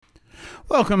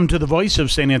Welcome to the Voice of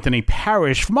St. Anthony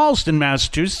Parish from Allston,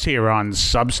 Massachusetts, here on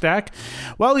Substack.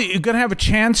 Well, you're going to have a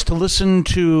chance to listen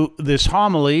to this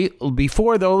homily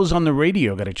before those on the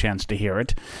radio get a chance to hear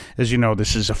it. As you know,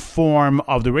 this is a form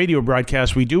of the radio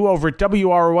broadcast we do over at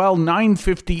WROL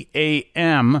 950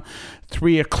 AM,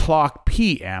 3 o'clock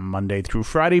p.m., Monday through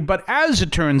Friday. But as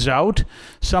it turns out,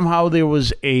 somehow there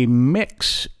was a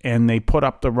mix and they put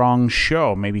up the wrong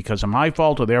show. Maybe because of my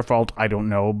fault or their fault, I don't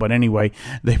know. But anyway,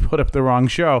 they put up the wrong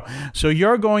show. So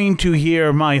you're going to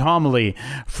hear my homily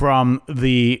from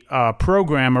the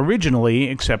program originally,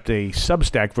 except a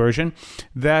Substack version,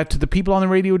 that the people on the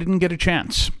radio didn't get a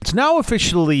chance. It's now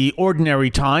officially ordinary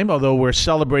time, although we're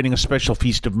celebrating a special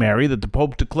feast of Mary that the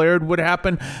Pope declared would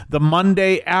happen the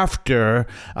Monday after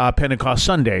Pentecost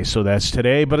Sunday, so that's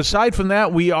today. But aside from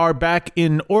that, we are back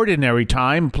in ordinary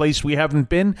time, a place we haven't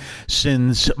been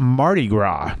since Mardi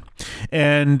Gras.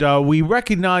 And we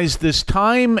recognize this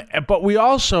time, but we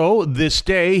also, this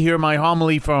day, hear my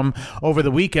homily from over the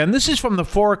weekend. This is from the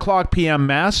 4 o'clock p.m.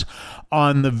 Mass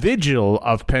on the vigil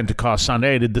of Pentecost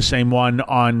Sunday. I did the same one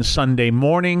on Sunday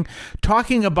morning,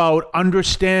 talking about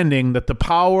understanding that the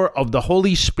power of the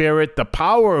Holy Spirit, the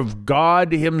power of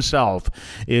God Himself,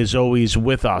 is always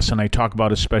with us. And I talk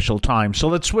about a special time. So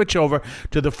let's switch over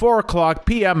to the 4 o'clock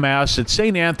p.m. Mass at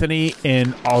St. Anthony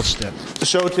in Allston.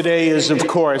 So today is, of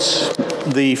course,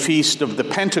 the Feast of the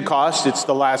Pentecost. It's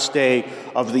the last day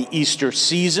of the Easter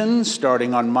season.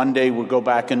 Starting on Monday, we'll go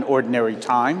back in ordinary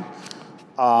time.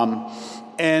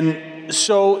 And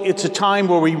so it's a time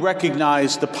where we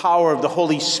recognize the power of the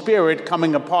Holy Spirit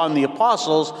coming upon the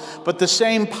apostles, but the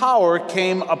same power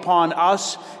came upon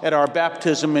us at our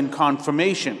baptism and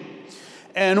confirmation.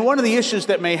 And one of the issues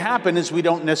that may happen is we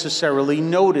don't necessarily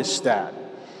notice that.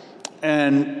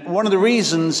 And one of the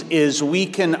reasons is we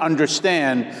can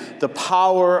understand the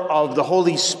power of the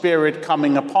Holy Spirit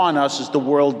coming upon us as the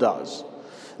world does.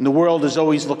 And the world is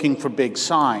always looking for big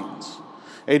signs.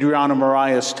 Adriana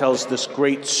Marias tells this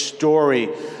great story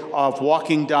of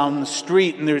walking down the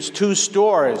street, and there's two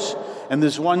stores. And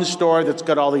there's one store that's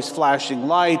got all these flashing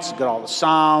lights, it's got all the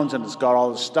sounds, and it's got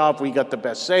all the stuff. We got the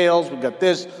best sales, we got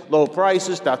this, low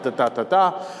prices,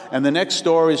 da-da-da-da-da. And the next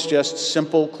store is just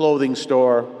simple clothing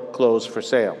store, clothes for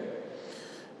sale.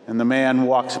 And the man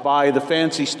walks by the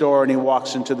fancy store, and he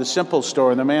walks into the simple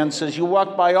store. And the man says, "You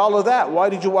walked by all of that. Why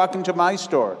did you walk into my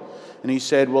store?" And he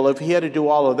said, "Well, if he had to do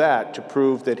all of that to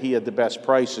prove that he had the best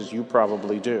prices, you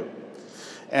probably do."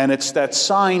 And it's that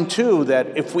sign, too,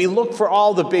 that if we look for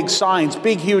all the big signs,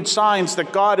 big, huge signs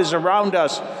that God is around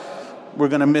us, we're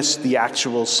going to miss the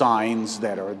actual signs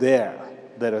that are there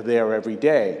every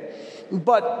day.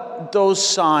 But those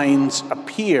signs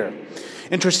appear.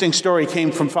 Interesting story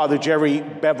came from Father Jerry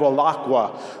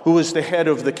Bevilacqua, who was the head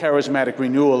of the Charismatic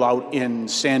Renewal out in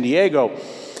San Diego.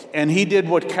 And he did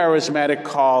what Charismatic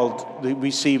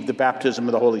received the baptism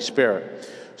of the Holy Spirit.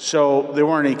 So there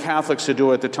weren't any Catholics to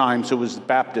do it at the time, so it was the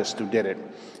Baptists who did it.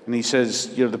 And he says,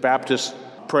 the Baptists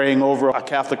praying over a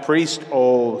Catholic priest,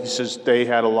 he says they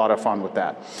had a lot of fun with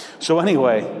that. So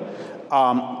anyway,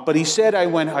 but he said,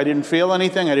 I didn't feel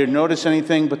anything, I didn't notice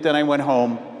anything, but then I went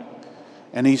home.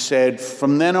 And he said,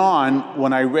 from then on,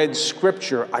 when I read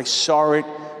Scripture, I saw it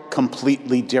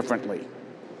completely differently.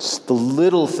 It's the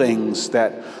little things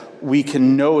that we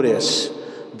can notice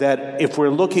that if we're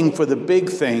looking for the big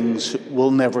things,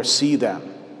 we'll never see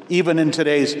them. Even in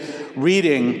today's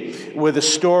reading, with the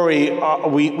story,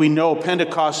 we know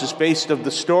Pentecost is based on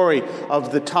the story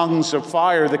of the tongues of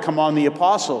fire that come on the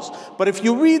apostles. But if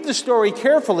you read the story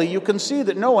carefully, you can see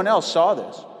that no one else saw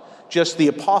this. Just the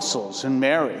apostles and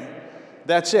Mary.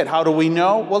 That's it. How do we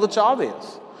know? Well, it's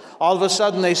obvious. All of a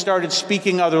sudden, they started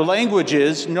speaking other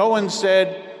languages. No one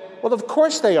said, well, of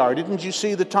course they are. Didn't you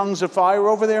see the tongues of fire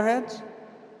over their heads?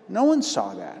 No one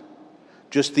saw that.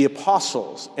 Just the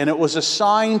apostles. And it was a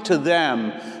sign to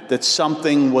them that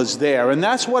something was there. And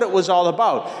that's what it was all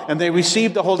about. And they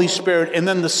received the Holy Spirit. And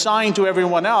then the sign to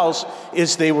everyone else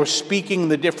is they were speaking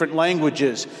the different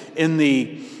languages in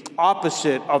the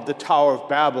opposite of the Tower of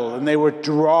Babel. And they were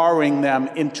drawing them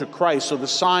into Christ. So the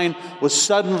sign was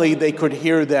suddenly they could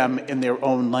hear them in their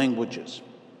own languages.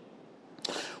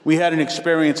 We had an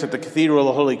experience at the Cathedral of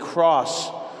the Holy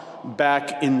Cross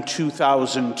back in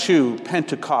 2002,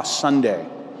 Pentecost Sunday.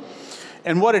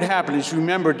 And what had happened is,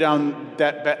 remember down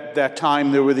that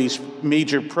time there were these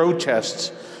major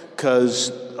protests because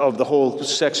of the whole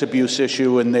sex abuse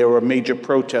issue, and there were major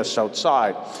protests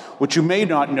outside. What you may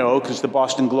not know, because the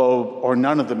Boston Globe or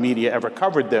none of the media ever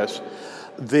covered this,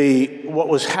 what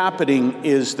was happening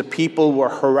is the people were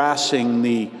harassing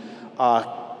the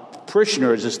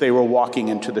parishioners as they were walking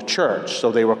into the church.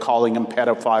 So they were calling them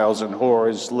pedophiles and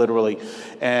whores, literally,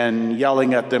 and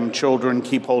yelling at them, "Children,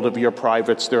 keep hold of your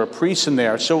privates. There are priests in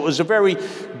there." So it was a very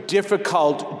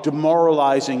difficult,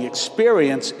 demoralizing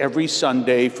experience every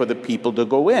Sunday for the people to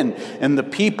go in. And the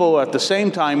people at the same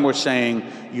time were saying,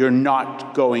 "You're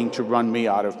not going to run me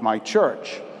out of my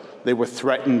church." They were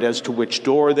threatened as to which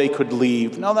door they could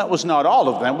leave. Now, that was not all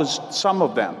of them, it was some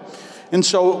of them. And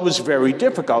so it was very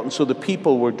difficult, and so the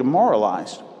people were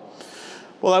demoralized.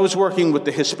 Well, I was working with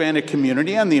the Hispanic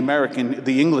community and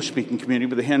the English-speaking community,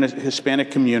 but the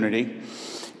Hispanic community.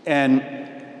 And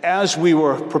as we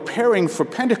were preparing for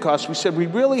Pentecost, we said we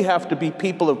really have to be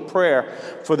people of prayer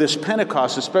for this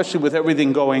Pentecost, especially with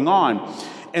everything going on.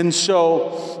 And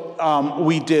so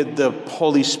we did the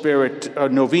Holy Spirit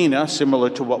novena, similar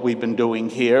to what we've been doing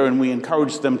here, and we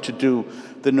encouraged them to do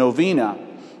the novena.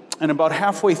 And about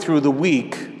halfway through the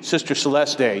week, Sister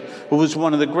Celeste, who was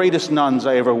one of the greatest nuns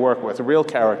I ever worked with, a real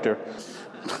character,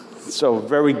 so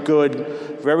very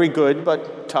good,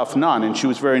 but tough nun, and she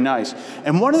was very nice.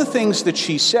 And one of the things that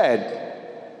she said,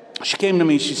 she came to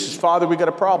me, she says, "Father, we got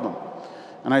a problem."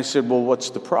 And I said, "Well,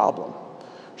 what's the problem?"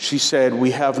 She said,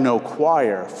 "We have no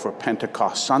choir for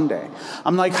Pentecost Sunday."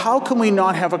 I'm like, how can we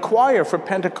not have a choir for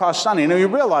Pentecost Sunday? You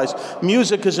realize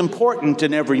music is important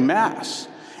in every Mass.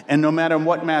 And no matter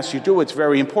what Mass you do, it's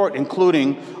very important,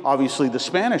 including, obviously, the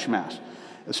Spanish Mass,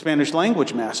 the Spanish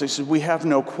language Mass. They said, "We have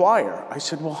no choir." I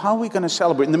said, "Well, how are we going to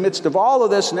celebrate? In the midst of all of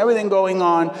this and everything going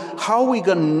on, how are we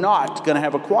not going to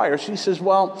have a choir?" She says,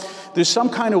 "Well, there's some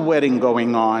kind of wedding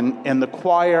going on, and the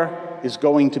choir is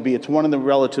going to be, it's one of the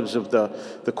relatives of the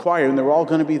choir, and they're all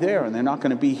going to be there, and they're not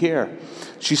going to be here."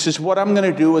 She says, "What I'm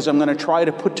going to do is I'm going to try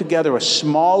to put together a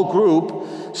small group,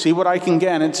 see what I can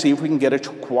get, and see if we can get a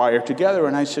choir together."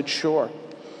 And I said, "Sure."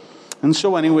 And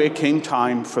so anyway, it came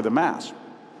time for the Mass.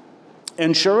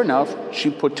 And sure enough,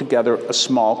 she put together a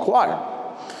small choir.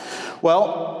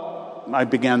 Well, I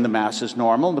began the Mass as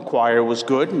normal. The choir was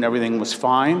good and everything was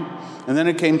fine. And then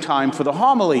it came time for the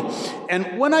homily.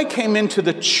 And when I came into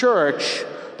the church,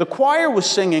 the choir was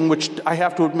singing, which I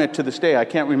have to admit to this day, I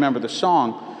can't remember the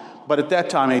song, but at that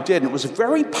time I did. And it was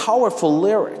very powerful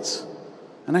lyrics.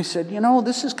 And I said,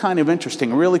 this is kind of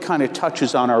interesting. It really kind of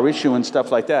touches on our issue and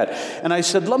stuff like that. And I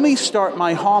said, let me start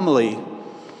my homily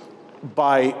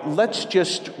by, let's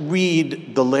just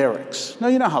read the lyrics. Now,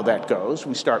 you know how that goes.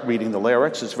 We start reading the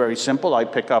lyrics. It's very simple. I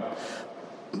pick up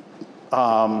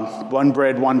one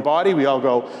bread, one body. We all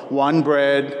go, one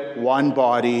bread, one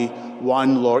body,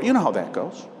 one Lord. You know how that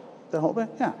goes. The whole bit,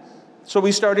 yeah. So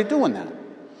we started doing that.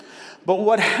 But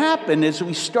what happened is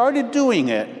we started doing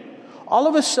it. All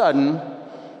of a sudden,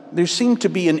 there seemed to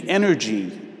be an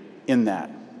energy in that.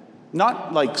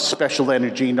 Not like special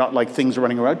energy, not like things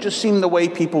running around, just seemed the way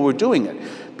people were doing it.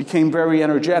 Became very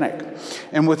energetic.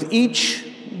 And with each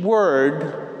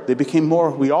word,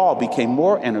 we all became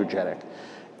more energetic.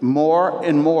 More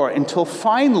and more, until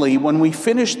finally, when we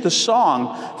finished the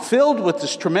song, filled with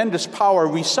this tremendous power,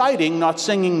 reciting, not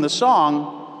singing the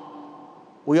song,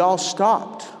 we all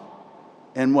stopped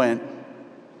and went,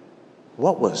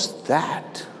 what was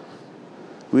that?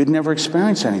 We had never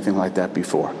experienced anything like that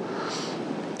before.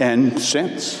 And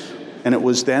since. And it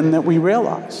was then that we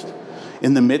realized,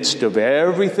 in the midst of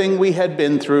everything we had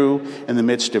been through, in the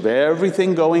midst of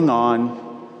everything going on,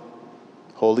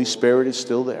 Holy Spirit is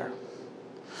still there.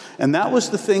 And that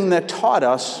was the thing that taught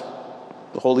us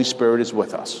the Holy Spirit is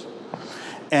with us.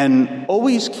 And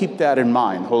always keep that in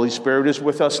mind. Holy Spirit is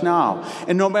with us now.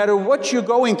 And no matter what you're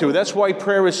going through, that's why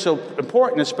prayer is so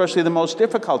important, especially the most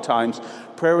difficult times.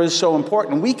 Prayer is so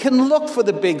important. We can look for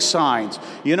the big signs.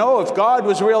 If God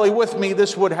was really with me,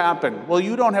 this would happen. Well,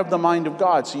 you don't have the mind of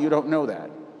God, so you don't know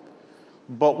that.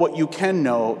 But what you can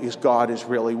know is God is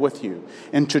really with you.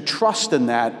 And to trust in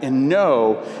that and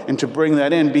know and to bring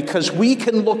that in, because we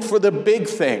can look for the big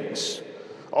things.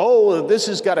 Oh, this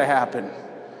has got to happen.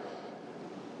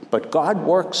 But God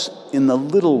works in the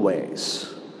little ways.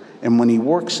 And when he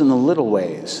works in the little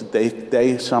ways,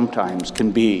 they sometimes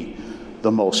can be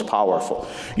the most powerful.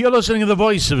 You're listening to the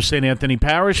voice of St. Anthony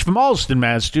Parish from Allston,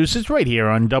 Massachusetts, right here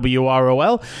on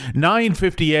WROL,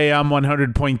 950 AM,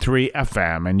 100.3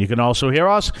 FM. And you can also hear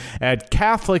us at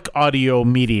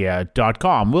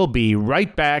CatholicAudiomedia.com. We'll be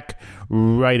right back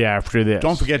right after this.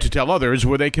 Don't forget to tell others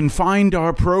where they can find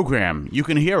our program. You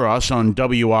can hear us on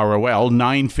WROL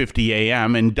 950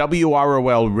 AM and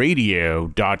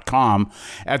WROLradio.com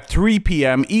at 3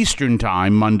 p.m. Eastern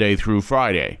Time, Monday through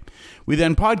Friday. We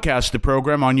then podcast the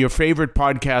program on your favorite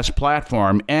podcast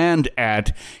platform and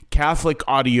at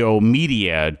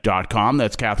CatholicAudiomedia.com.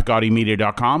 That's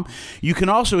CatholicAudiomedia.com. You can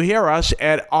also hear us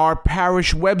at our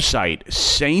parish website,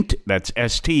 that's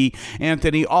St.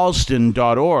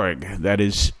 AnthonyAlston.org. That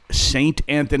is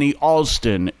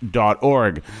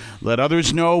StAnthonyAlston.org. Let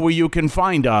others know where you can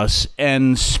find us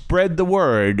and spread the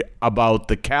word about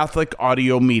the Catholic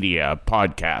Audio Media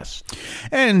podcast.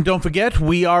 And don't forget,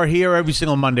 we are here every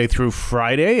single Monday through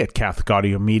Friday at Catholic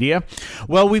Audio Media.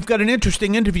 Well, we've got an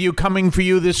interesting interview coming for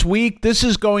you this week. This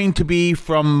is going to be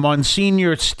from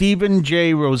Monsignor Stephen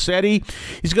J. Rossetti.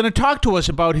 He's going to talk to us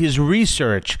about his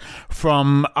research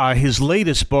from his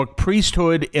latest book,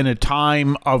 Priesthood in a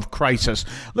Time of Crisis.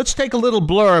 Let's take a little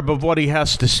blurb of what he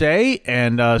has to say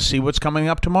and see what's coming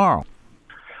up tomorrow.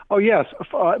 Oh, yes.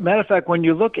 Matter of fact, when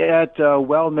you look at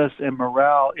wellness and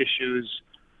morale issues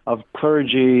of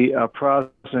clergy,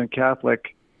 Protestant,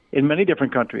 Catholic, in many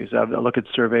different countries, I look at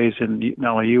surveys in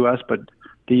not only U.S., but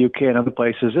the UK and other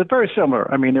places, it's very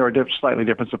similar. I mean, there are slightly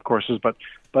different, of course, but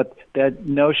that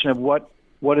notion of what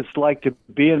it's like to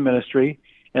be in ministry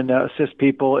and assist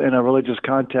people in a religious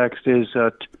context is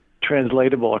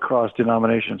translatable across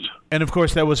denominations. And of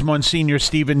course, that was Monsignor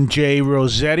Stephen J.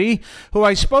 Rossetti, who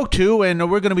I spoke to, and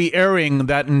we're going to be airing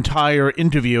that entire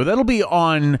interview. That'll be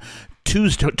on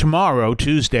tomorrow,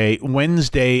 Tuesday,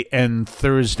 Wednesday, and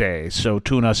Thursday. So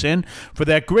tune us in for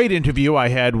that great interview I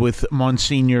had with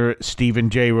Monsignor Stephen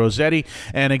J. Rossetti.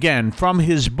 And again, from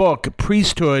his book,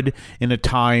 Priesthood in a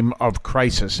Time of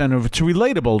Crisis. And it's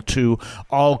relatable to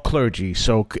all clergy,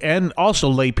 and also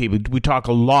lay people. We talk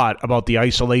a lot about the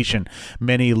isolation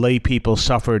many lay people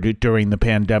suffered during the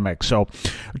pandemic. So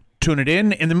tune it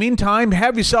in. In the meantime,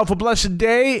 have yourself a blessed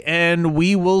day, and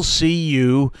we will see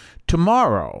you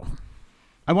tomorrow.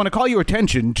 I want to call your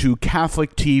attention to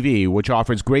Catholic TV, which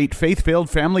offers great faith-filled,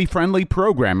 family-friendly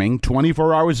programming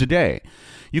 24 hours a day.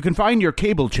 You can find your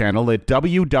cable channel at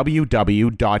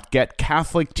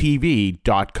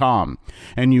www.getcatholictv.com,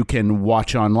 and you can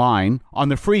watch online on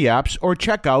the free apps or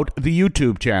check out the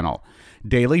YouTube channel.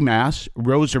 Daily Mass,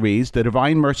 Rosaries, the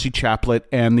Divine Mercy Chaplet,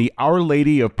 and the Our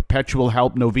Lady of Perpetual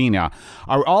Help Novena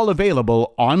are all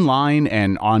available online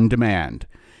and on demand.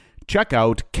 Check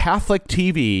out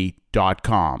CatholicTV.com.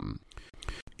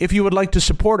 If you would like to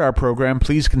support our program,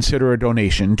 please consider a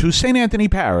donation to St. Anthony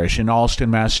Parish in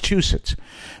Allston, Massachusetts.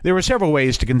 There are several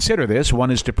ways to consider this. One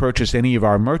is to purchase any of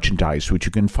our merchandise, which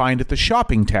you can find at the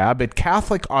shopping tab at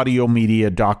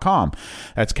CatholicAudiomedia.com.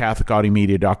 That's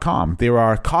CatholicAudiomedia.com. There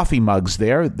are coffee mugs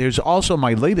there. There's also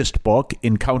my latest book,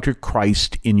 Encounter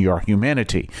Christ in Your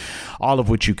Humanity, all of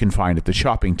which you can find at the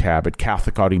shopping tab at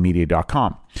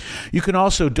CatholicAudiomedia.com. You can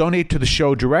also donate to the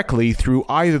show directly through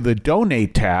either the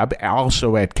Donate tab,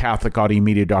 also at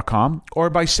CatholicAudiomedia.com, or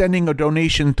by sending a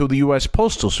donation through the U.S.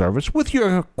 Postal Service with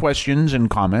your questions and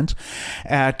comments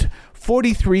at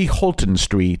 43 Holton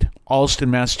Street,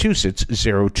 Allston, Massachusetts,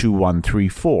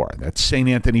 02134. That's St.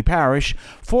 Anthony Parish,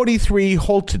 43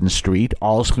 Holton Street,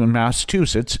 Allston,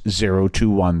 Massachusetts,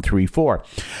 02134.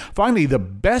 Finally, the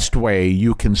best way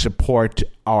you can support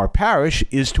our parish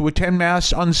is to attend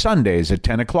Mass on Sundays at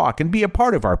 10 o'clock and be a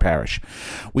part of our parish.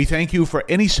 We thank you for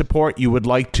any support you would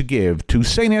like to give to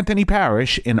St. Anthony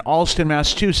Parish in Allston,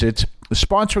 Massachusetts, the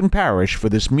sponsoring parish for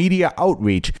this media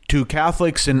outreach to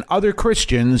Catholics and other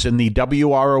Christians in the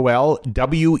WROL,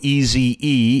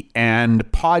 WEZE,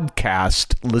 and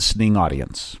podcast listening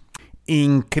audience.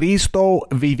 In Cristo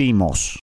vivimos.